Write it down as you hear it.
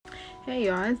Hey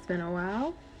y'all, it's been a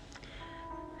while.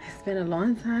 It's been a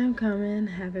long time coming.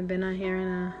 Haven't been on here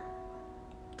in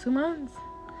 2 months.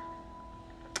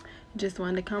 Just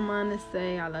wanted to come on to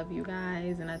say I love you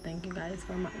guys and I thank you guys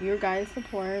for your guys'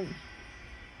 support.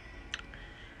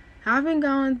 I've been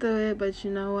going through it, but you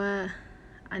know what?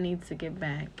 I need to get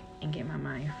back and get my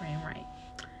mind frame right.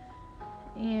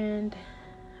 And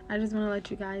I just want to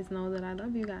let you guys know that I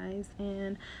love you guys,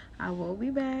 and I will be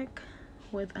back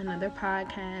with another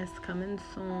podcast coming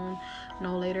soon,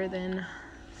 no later than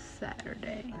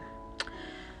Saturday.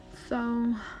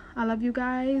 So I love you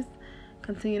guys.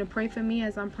 Continue to pray for me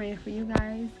as I'm praying for you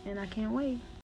guys, and I can't wait.